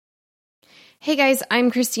Hey guys,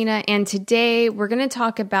 I'm Christina, and today we're going to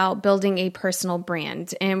talk about building a personal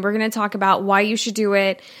brand, and we're going to talk about why you should do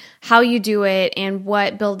it, how you do it, and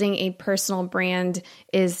what building a personal brand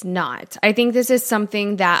is not. I think this is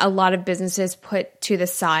something that a lot of businesses put to the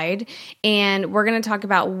side, and we're going to talk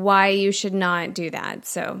about why you should not do that.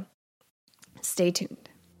 So stay tuned.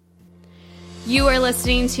 You are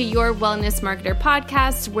listening to Your Wellness Marketer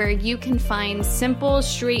podcast, where you can find simple,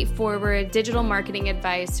 straightforward digital marketing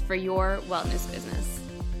advice for your wellness business.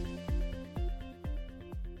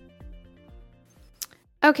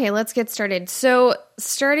 Okay, let's get started. So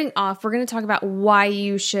starting off, we're going to talk about why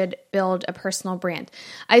you should build a personal brand.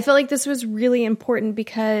 I feel like this was really important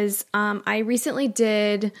because I recently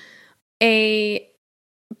did a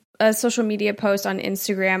social media post on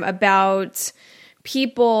Instagram about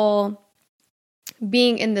people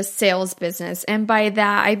being in the sales business. And by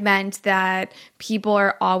that, I meant that people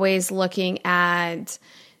are always looking at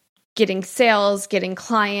getting sales, getting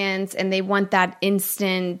clients, and they want that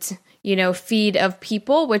instant, feed of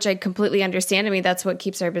people, which I completely understand. I mean, that's what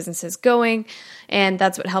keeps our businesses going and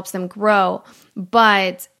that's what helps them grow.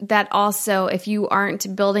 But that also, if you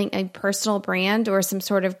aren't building a personal brand or some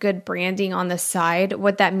sort of good branding on the side,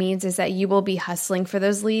 what that means is that you will be hustling for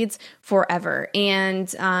those leads forever.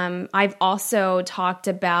 And I've also talked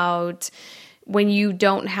about when you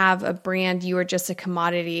don't have a brand, you are just a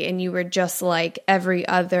commodity and you are just like every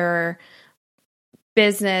other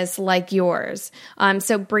business like yours.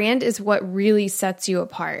 So brand is what really sets you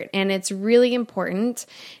apart, and it's really important.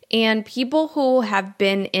 And people who have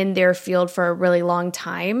been in their field for a really long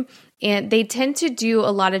time, and they tend to do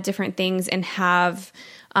a lot of different things and have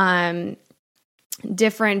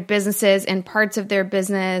different businesses and parts of their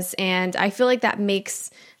business. And I feel like that makes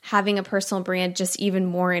having a personal brand just even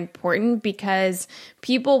more important because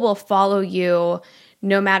people will follow you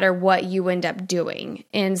no matter what you end up doing.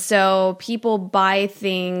 And so people buy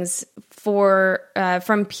things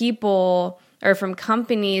from people or from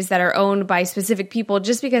companies that are owned by specific people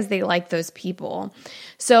just because they like those people.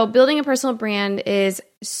 So building a personal brand is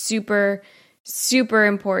super, super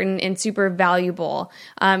important and super valuable.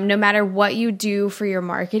 No matter what you do for your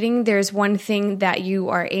marketing, there's one thing that you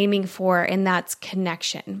are aiming for, and that's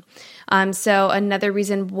connection. So another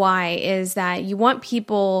reason why is that you want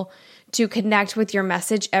people to connect with your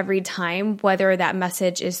message every time, whether that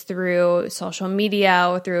message is through social media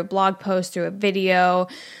or through a blog post, through a video,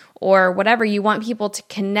 or whatever. You want people to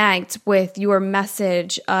connect with your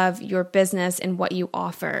message of your business and what you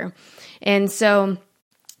offer. And so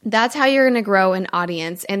that's how you're going to grow an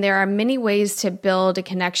audience. And there are many ways to build a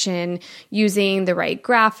connection using the right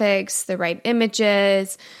graphics, the right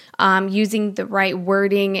images, using the right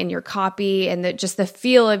wording in your copy and just the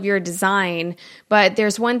feel of your design. But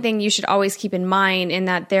there's one thing you should always keep in mind, in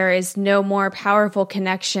that there is no more powerful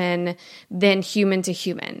connection than human to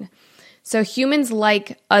human. So humans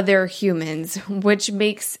like other humans, which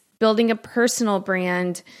makes building a personal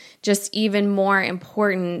brand just even more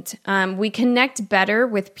important. We connect better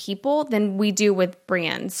with people than we do with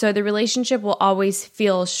brands. So the relationship will always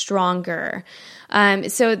feel stronger.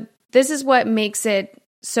 So this is what makes it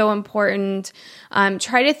so important.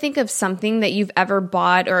 Try to think of something that you've ever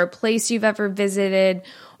bought or a place you've ever visited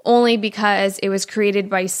only because it was created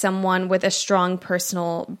by someone with a strong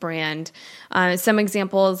personal brand. Some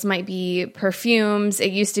examples might be perfumes.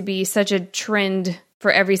 It used to be such a trend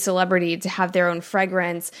for every celebrity to have their own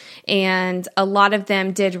fragrance, and a lot of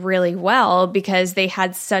them did really well because they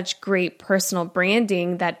had such great personal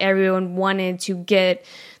branding that everyone wanted to get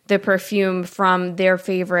the perfume from their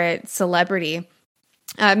favorite celebrity.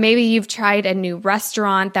 Maybe you've tried a new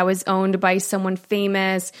restaurant that was owned by someone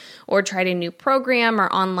famous, or tried a new program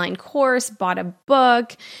or online course, bought a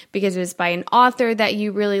book because it was by an author that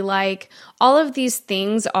you really like. All of these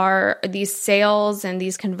things these sales and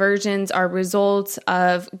these conversions are results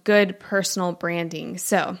of good personal branding.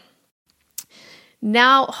 So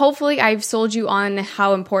now, hopefully I've sold you on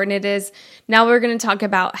how important it is. Now we're going to talk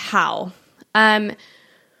about how.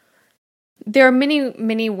 There are many,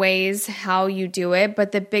 many ways how you do it,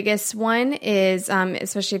 but the biggest one is,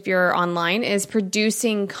 especially if you're online, is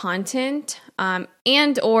producing content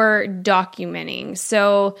and or documenting.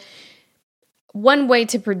 So one way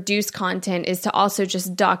to produce content is to also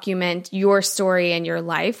just document your story and your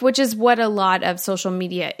life, which is what a lot of social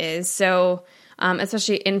media is. So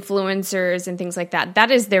especially influencers and things like that. That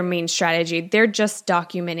is their main strategy. They're just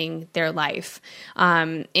documenting their life.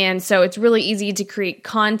 And so it's really easy to create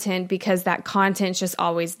content because that content's just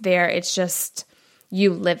always there. It's just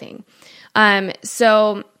you living.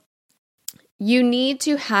 So you need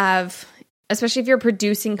to have especially if you're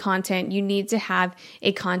producing content, you need to have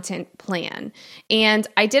a content plan. And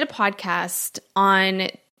I did a podcast on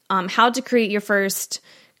how to create your first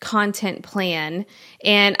content plan,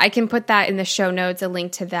 and I can put that in the show notes, a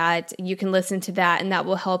link to that. You can listen to that, and that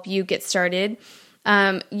will help you get started.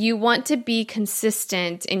 You want to be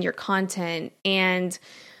consistent in your content, and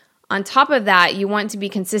on top of that, you want to be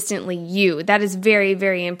consistently you. That is very,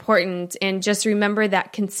 very important. And just remember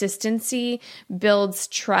that consistency builds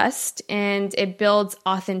trust and it builds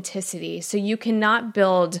authenticity. So you cannot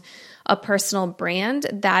build a personal brand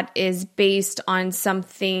that is based on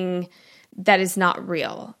something that is not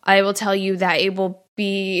real. I will tell you that it will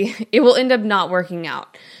end up not working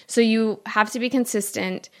out. So you have to be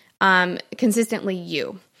consistently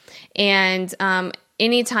you. And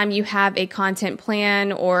anytime you have a content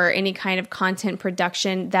plan or any kind of content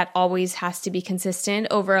production, that always has to be consistent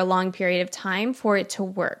over a long period of time for it to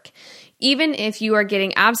work. Even if you are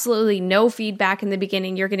getting absolutely no feedback in the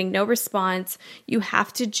beginning, you're getting no response, you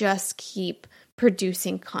have to just keep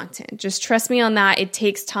producing content. Just trust me on that. It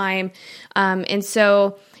takes time. And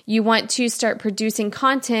so you want to start producing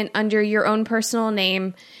content under your own personal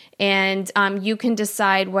name. And you can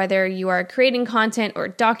decide whether you are creating content or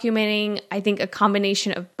documenting. I think a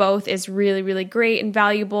combination of both is really, really great and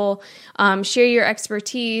valuable. Share your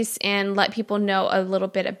expertise and let people know a little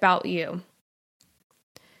bit about you.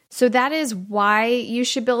 So that is why you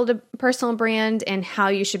should build a personal brand and how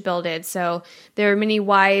you should build it. So there are many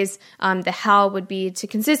whys. The how would be to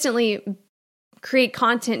consistently create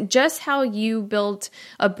content, just how you built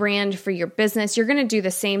a brand for your business. You're going to do the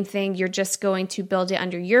same thing. You're just going to build it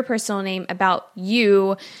under your personal name about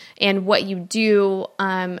you and what you do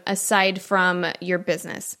aside from your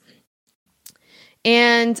business.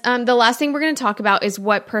 And the last thing we're going to talk about is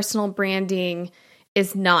what personal branding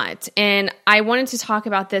is not. And I wanted to talk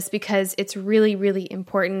about this because it's really, really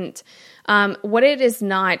important. What it is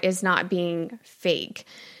not being fake.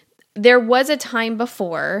 There was a time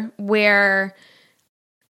before where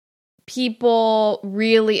people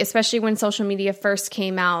really, especially when social media first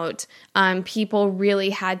came out, people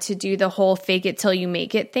really had to do the whole fake it till you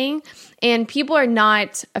make it thing. And people are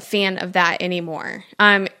not a fan of that anymore.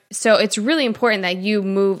 So it's really important that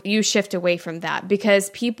you shift away from that because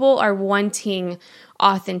people are wanting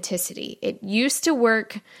authenticity. It used to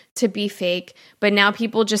work to be fake, but now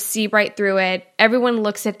people just see right through it. Everyone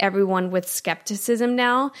looks at everyone with skepticism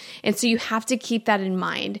now. And so you have to keep that in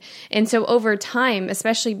mind. And so over time,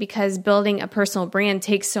 especially because building a personal brand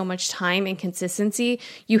takes so much time and consistency,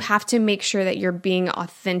 you have to make sure that you're being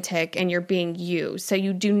authentic and you're being you. So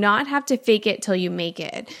you do not have to fake it till you make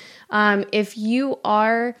it. If you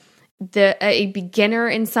are a beginner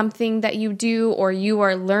in something that you do, or you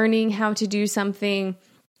are learning how to do something,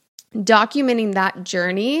 documenting that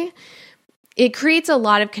journey, it creates a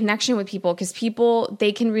lot of connection with people because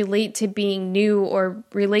they can relate to being new or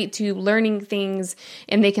relate to learning things,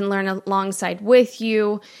 and they can learn alongside with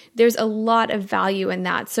you. There's a lot of value in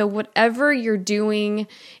that. So whatever you're doing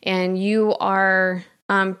and you are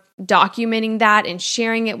documenting that and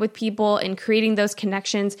sharing it with people and creating those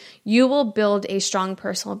connections, you will build a strong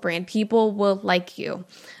personal brand. People will like you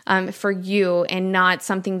for you and not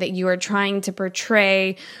something that you are trying to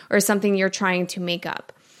portray or something you're trying to make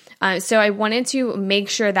up. So I wanted to make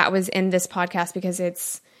sure that was in this podcast because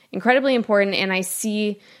it's incredibly important. And I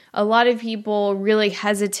see a lot of people really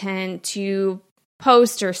hesitant to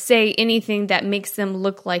post or say anything that makes them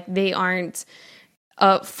look like they aren't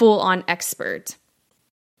a full-on expert.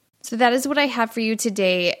 So that is what I have for you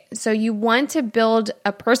today. So you want to build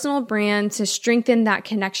a personal brand to strengthen that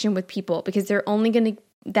connection with people because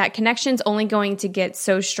that connection's only going to get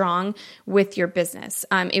so strong with your business.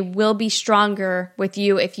 It will be stronger with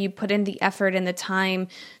you if you put in the effort and the time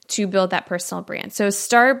to build that personal brand. So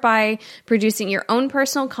start by producing your own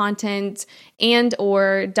personal content and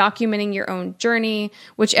or documenting your own journey,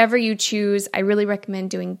 whichever you choose. I really recommend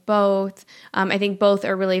doing both. I think both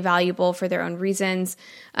are really valuable for their own reasons.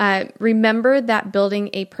 Remember that building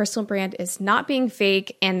a personal brand is not being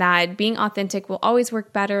fake and that being authentic will always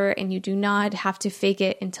work better, and you do not have to fake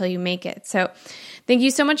it until you make it. So thank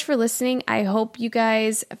you so much for listening. I hope you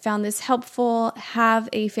guys found this helpful. Have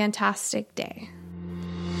a fantastic day.